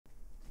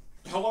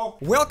Hello?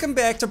 Welcome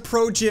back to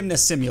Pro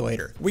Gymnast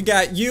Simulator. We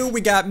got you, we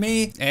got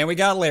me, and we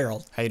got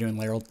Larold. How you doing,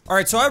 Larold? All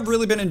right, so I've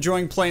really been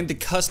enjoying playing the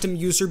custom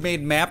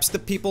user-made maps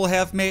that people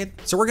have made.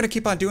 So we're gonna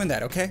keep on doing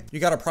that, okay? You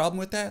got a problem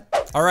with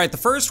that? All right, the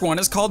first one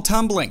is called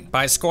Tumbling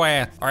by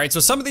Square. All right, so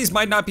some of these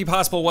might not be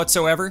possible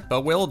whatsoever,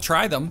 but we'll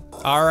try them.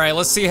 All right,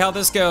 let's see how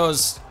this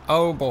goes.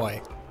 Oh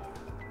boy.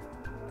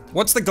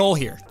 What's the goal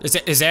here?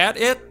 Is that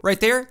it?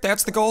 Right there?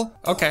 That's the goal?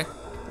 Okay.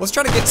 Let's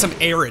try to get some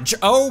airage.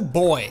 Oh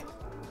boy.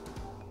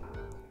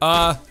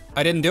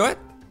 I didn't do it?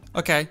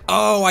 Okay.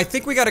 Oh, I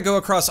think we gotta go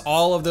across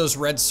all of those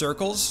red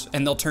circles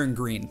and they'll turn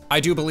green. I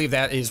do believe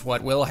that is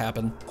what will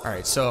happen. All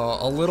right, so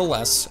a little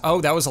less. Oh,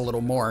 that was a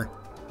little more.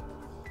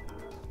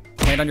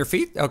 Land on your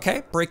feet,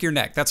 okay. Break your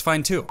neck, that's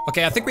fine too.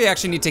 Okay, I think we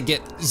actually need to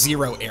get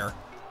 0 air.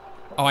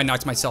 Oh, I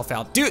knocked myself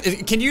out.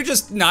 Dude, can you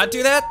just not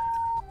do that?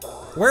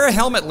 Wear a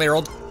helmet,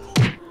 Larold.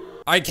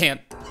 I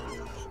can't.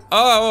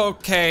 Oh,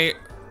 okay.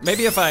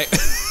 Maybe if I,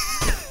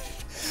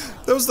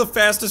 that was the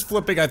fastest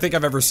flipping I think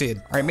I've ever seen.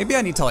 All right, maybe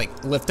I need to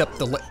like lift up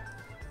the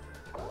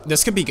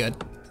this could be good.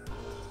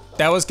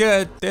 That was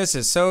good. This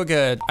is so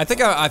good. I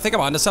think I'm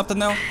onto something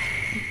though.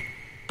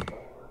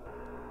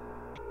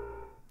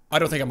 I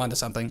don't think I'm onto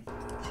something.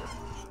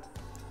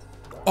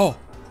 Oh,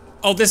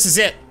 this is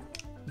it.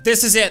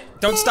 This is it.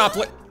 Don't stop.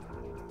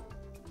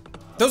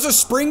 Those are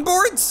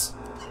springboards?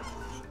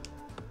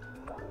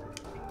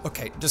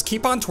 Okay, just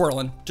keep on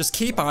twirling. Just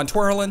keep on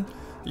twirling.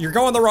 You're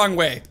going the wrong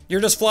way. You're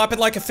just flopping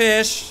like a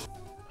fish.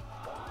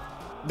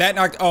 That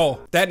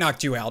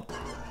knocked you out.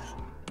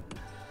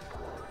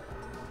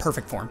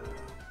 Perfect form.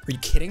 Are you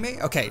kidding me?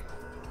 Okay,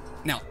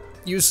 now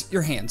use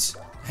your hands.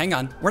 Hang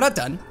on, we're not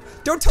done.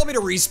 Don't tell me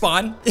to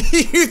respawn.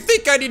 You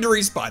think I need to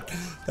respawn.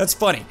 That's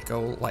funny.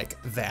 Go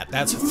like that,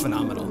 that's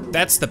phenomenal.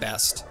 That's the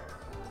best.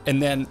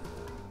 And then,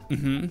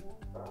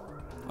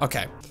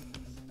 okay.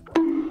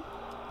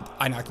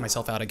 I knocked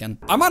myself out again.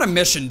 I'm on a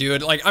mission,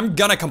 dude. Like, I'm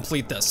gonna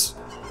complete this.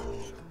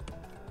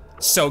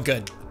 So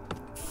good.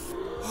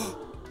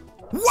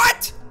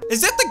 What?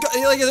 Is that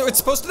like, it's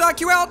supposed to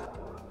knock you out?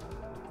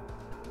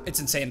 It's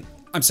insane.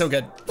 I'm so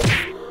good.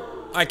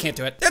 I can't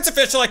do it. It's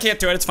official, I can't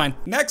do it, it's fine.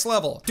 Next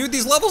level. Dude,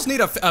 these levels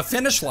need a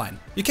finish line.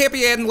 You can't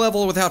be adding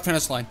level without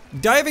finish line.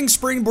 Diving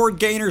Springboard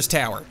Gainers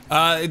Tower.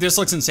 This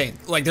looks insane.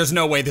 Like, there's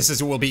no way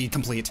this will be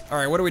complete. All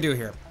right, what do we do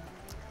here?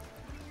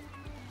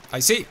 I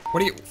see. What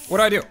do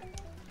I do?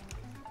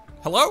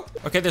 Hello?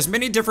 Okay, there's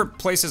many different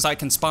places I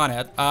can spawn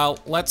at.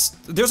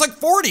 There's like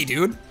 40,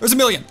 dude. There's a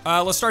million.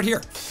 Let's start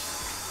here.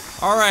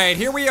 All right,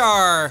 here we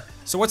are.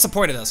 So what's the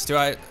point of this?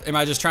 Am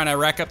I just trying to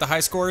rack up the high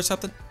score or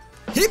something?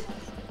 Heep.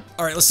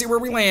 All right, let's see where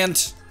we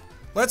land.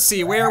 Let's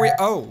see where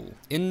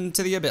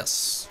into the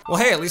abyss. Well,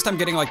 hey, at least I'm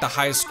getting like the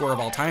highest score of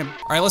all time.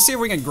 All right, let's see if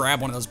we can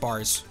grab one of those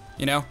bars.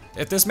 You know,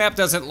 if this map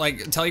doesn't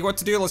like tell you what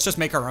to do, let's just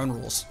make our own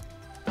rules.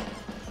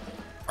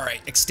 All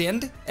right,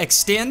 extend.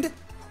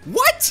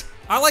 What?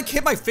 I like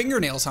hit my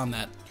fingernails on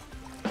that.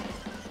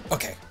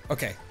 Okay.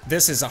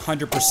 This is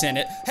 100%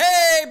 it.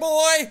 Hey,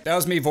 boy! That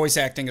was me voice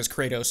acting as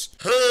Kratos.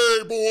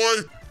 Hey,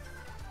 boy!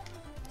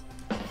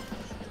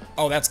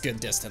 Oh, that's good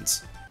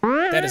distance.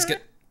 That is good.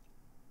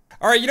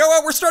 All right, you know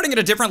what? We're starting at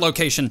a different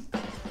location.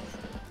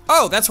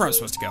 Oh, that's where I'm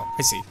supposed to go.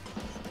 I see.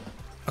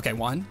 Okay,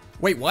 one.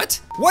 Wait, what?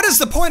 What is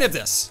the point of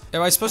this?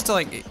 Am I supposed to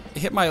like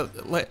hit my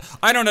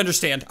I don't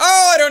understand.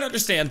 Oh, I don't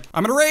understand.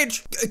 I'm gonna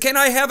rage. Can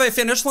I have a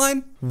finish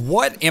line?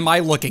 What am I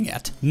looking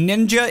at?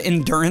 Ninja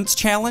Endurance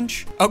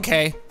Challenge?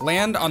 Okay,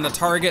 land on the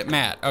target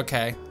mat,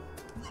 okay.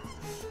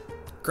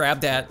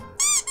 Grab that.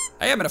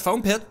 Hey, I'm in a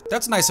foam pit.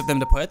 That's nice of them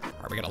to put. All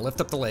right, we gotta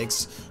lift up the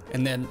legs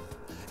and then,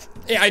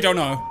 I don't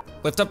know.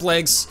 Lift up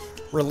legs,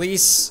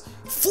 release,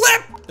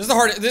 flip! This is the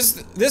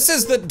hardest, this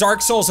is the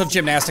Dark Souls of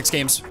gymnastics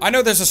games. I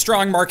know there's a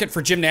strong market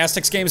for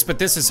gymnastics games, but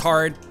this is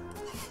hard.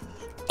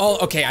 Oh,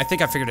 okay, I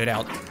think I figured it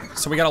out.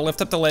 So we gotta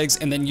lift up the legs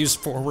and then use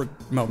forward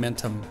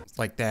momentum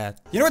like that.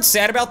 You know what's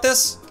sad about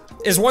this?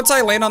 Is once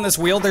I land on this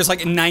wheel, there's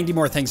like 90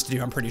 more things to do,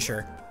 I'm pretty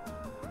sure.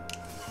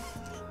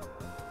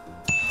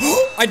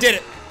 I did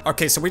it.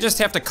 Okay, so we just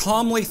have to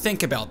calmly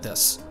think about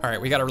this. All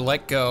right, we gotta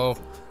let go.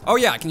 Oh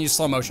yeah, I can use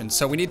slow motion.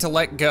 So we need to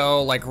let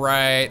go like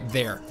right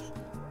there.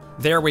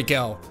 There we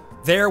go.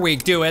 There we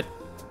do it.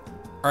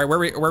 All right,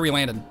 where we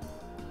landing?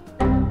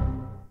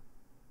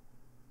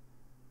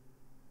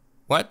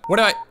 What?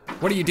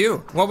 What do you do?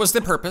 What was the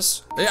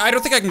purpose? I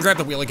don't think I can grab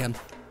the wheel again.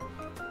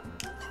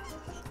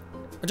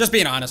 I'm just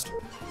being honest.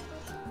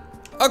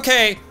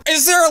 Okay,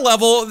 is there a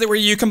level where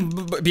you can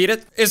beat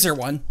it? Is there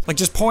one? Like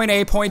just point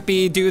A, point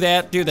B, do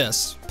that, do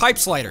this. Pipe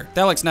slider,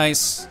 that looks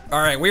nice. All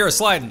right, we are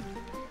sliding.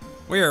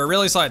 We are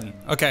really sliding.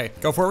 Okay,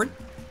 go forward.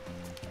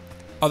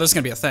 Oh, this is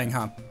gonna be a thing,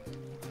 huh?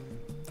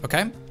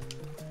 Okay.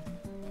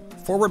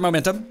 Forward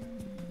momentum.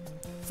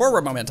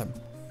 Forward momentum.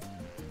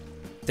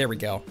 There we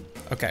go.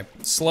 Okay,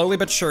 slowly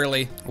but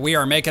surely, we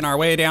are making our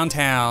way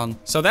downtown.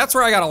 So that's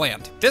where I gotta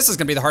land. This is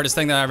gonna be the hardest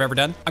thing that I've ever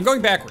done. I'm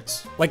going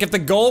backwards. Like if the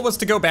goal was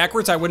to go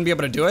backwards, I wouldn't be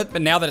able to do it,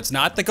 but now that it's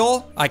not the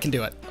goal, I can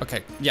do it.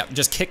 Okay, yeah,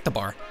 just kick the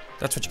bar.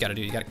 That's what you gotta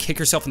do. You gotta kick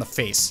yourself in the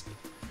face.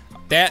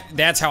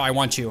 That's how I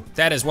want you.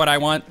 That is what I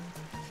want.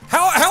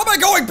 How How am I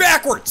going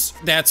backwards?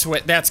 That's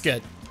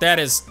good. That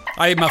is,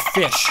 I am a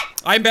fish.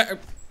 I don't know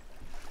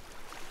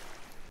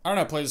how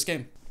to play this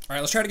game. All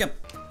right, let's try it again.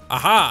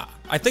 Aha,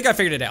 I think I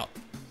figured it out.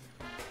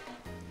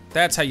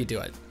 That's how you do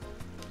it.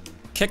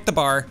 Kick the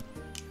bar.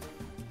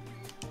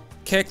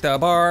 Kick the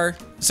bar.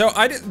 So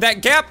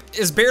that gap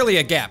is barely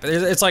a gap.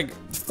 It's like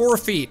 4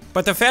 feet.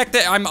 But the fact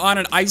that I'm on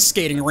an ice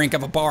skating rink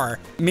of a bar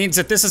means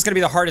that this is gonna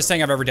be the hardest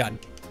thing I've ever done.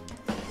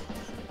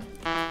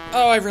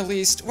 Oh, I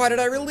released. Why did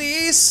I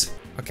release?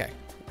 Okay,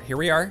 here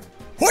we are.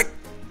 What?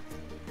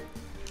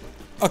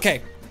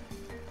 Okay.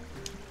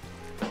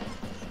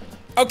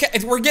 Okay,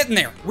 we're getting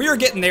there. We are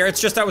getting there.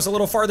 It's just I was a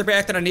little farther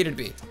back than I needed to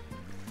be.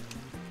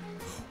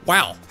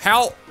 Wow,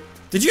 how?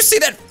 Did you see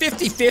that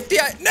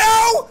 50-50?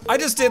 No! I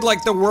just did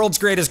like the world's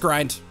greatest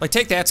grind. Like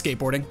take that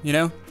skateboarding, you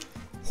know?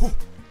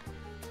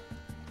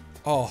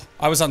 Oh,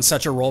 I was on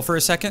such a roll for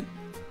a second.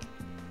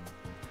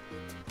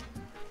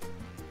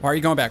 Why are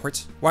you going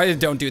backwards? Why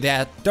don't do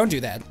that? Don't do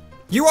that.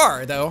 You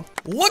are though.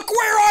 Look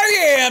where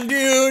I am,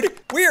 dude!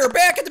 We are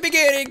back at the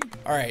beginning.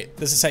 All right,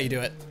 this is how you do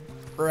it.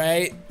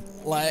 Right,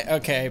 like,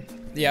 okay,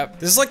 yep.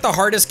 This is like the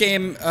hardest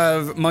game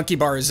of monkey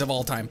bars of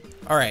all time.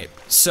 All right,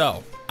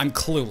 so. I'm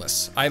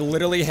clueless. I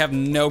literally have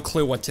no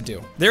clue what to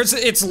do.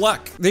 It's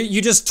luck. You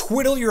just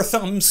twiddle your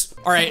thumbs.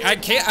 All right,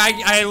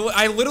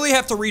 I literally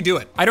have to redo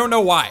it. I don't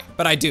know why,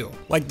 but I do.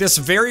 Like this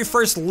very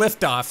first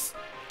liftoff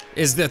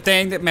is the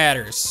thing that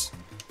matters.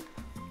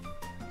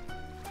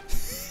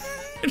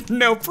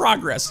 No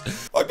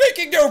progress. I'm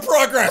making no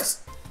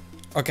progress.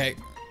 Okay,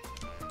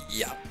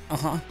 yeah,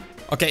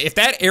 Okay, if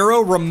that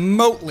arrow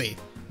remotely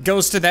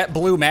goes to that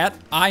blue mat,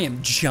 I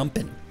am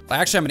jumping.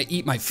 Actually, I'm gonna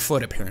eat my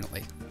foot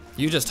apparently.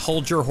 You just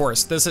hold your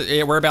horse. This is,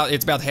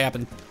 it's about to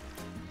happen.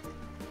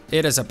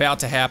 It is about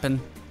to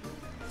happen.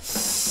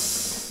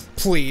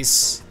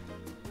 Please.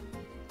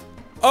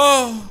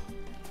 Oh,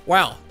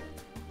 wow.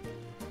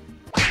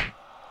 That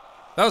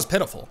was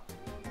pitiful.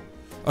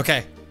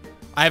 Okay,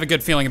 I have a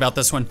good feeling about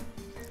this one.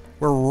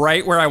 We're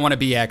right where I wanna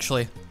be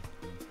actually.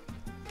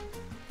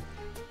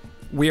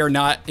 We are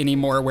not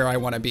anymore where I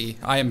wanna be.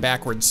 I am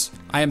backwards.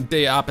 I am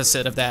the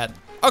opposite of that.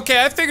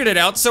 Okay, I figured it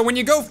out. So when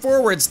you go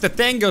forwards, the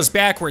thing goes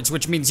backwards,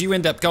 which means you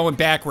end up going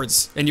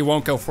backwards and you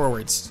won't go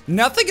forwards.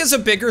 Nothing is a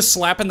bigger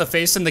slap in the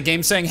face than the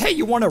game saying, hey,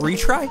 you want to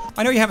retry?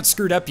 I know you haven't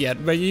screwed up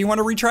yet, but you want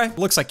to retry?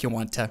 Looks like you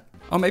want to.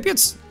 Oh, maybe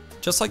it's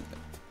just like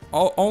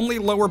only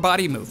lower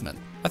body movement.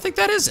 I think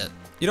that is it.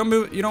 You don't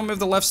move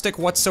the left stick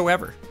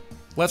whatsoever.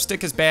 Left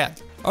stick is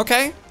bad.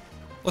 Okay,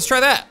 let's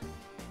try that.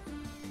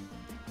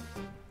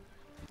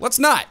 Let's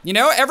not, you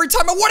know? Every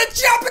time I want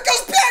to jump, it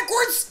goes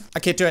backwards! I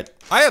can't do it.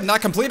 I have not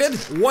completed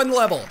 1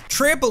 level.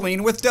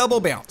 Trampoline with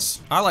double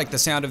bounce. I like the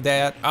sound of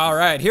that. All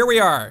right, here we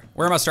are.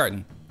 Where am I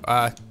starting?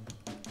 Right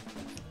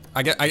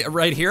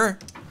here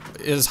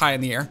is high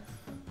in the air.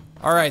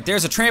 All right,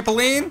 there's a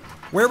trampoline.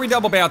 Where are we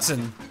double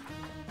bouncing?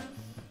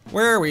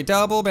 Where are we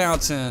double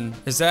bouncing?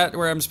 Is that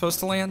where I'm supposed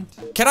to land?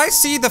 Can I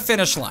see the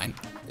finish line?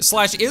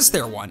 Slash, is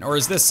there one, or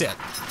is this it?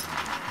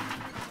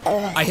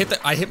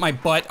 I hit my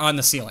butt on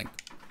the ceiling.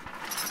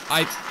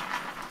 I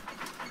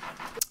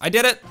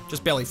did it.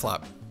 Just belly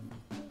flop.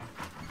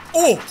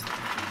 Oh!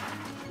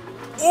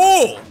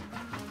 Oh!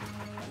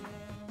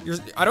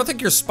 I don't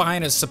think your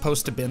spine is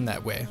supposed to bend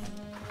that way.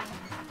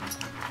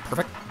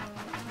 Perfect.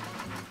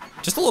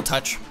 Just a little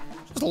touch.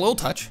 Just a little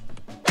touch.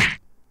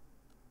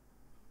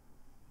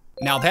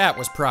 Now that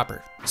was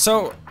proper.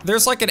 So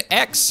there's like an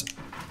X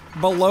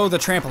below the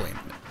trampoline.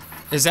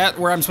 Is that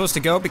where I'm supposed to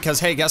go?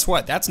 Because hey, guess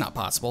what? That's not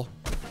possible.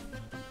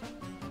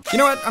 You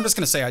know what? I'm just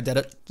gonna say I did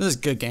it. This is a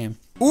good game.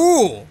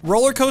 Ooh,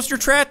 roller coaster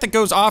track that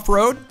goes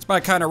off-road. It's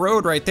my kind of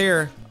road right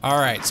there. All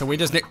right, so we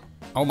just need,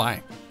 oh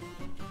my.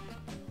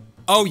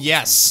 Oh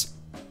yes.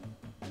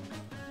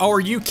 Oh, are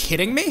you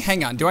kidding me?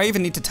 Hang on, do I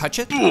even need to touch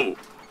it?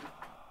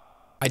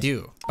 I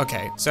do.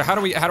 Okay, so how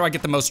do I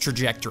get the most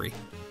trajectory?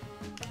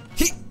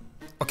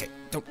 Okay,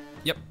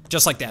 yep,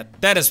 just like that.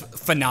 That is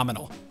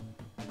phenomenal.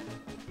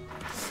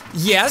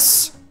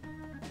 Yes.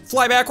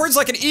 Fly backwards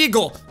like an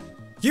eagle.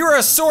 You're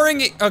a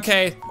soaring,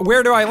 okay,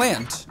 where do I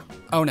land?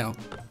 Oh no.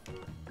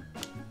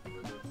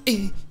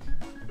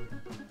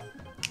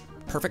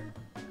 Perfect.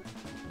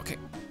 Okay.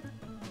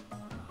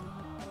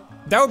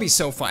 That would be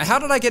so fun. How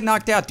did I get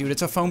knocked out, dude?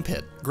 It's a foam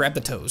pit. Grab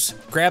the toes.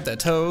 Grab the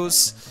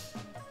toes.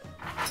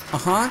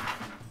 Uh-huh.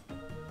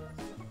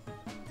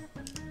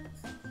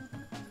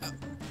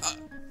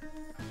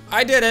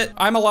 I did it.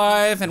 I'm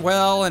alive and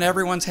well and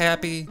everyone's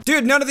happy.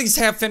 Dude, none of these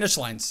have finish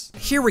lines.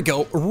 Here we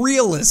go,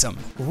 realism.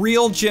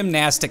 Real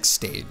gymnastics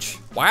stage.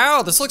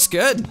 Wow, this looks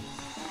good.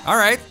 All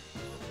right.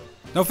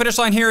 No finish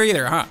line here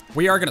either, huh?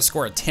 We are gonna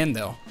score a 10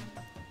 though.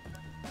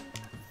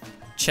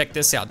 Check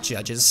this out,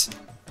 judges.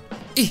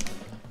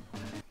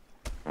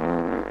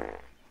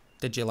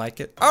 Did you like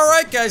it? All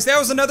right, guys, that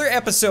was another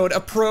episode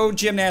of Pro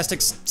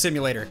Gymnastics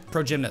Simulator.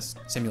 Pro Gymnast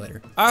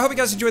Simulator. I hope you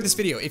guys enjoyed this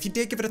video. If you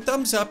did, give it a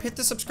thumbs up, hit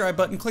the subscribe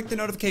button, click the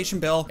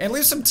notification bell, and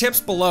leave some tips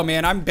below,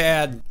 man. I'm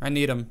bad. I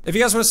need them. If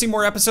you guys want to see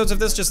more episodes of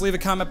this, just leave a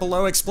comment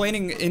below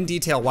explaining in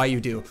detail why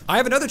you do. I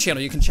have another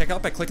channel you can check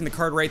out by clicking the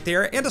card right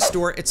there, and a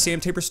store at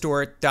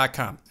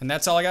samtaborstore.com. And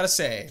that's all I gotta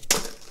say.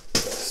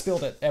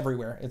 Spilled it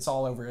everywhere. It's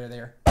all over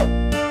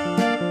there.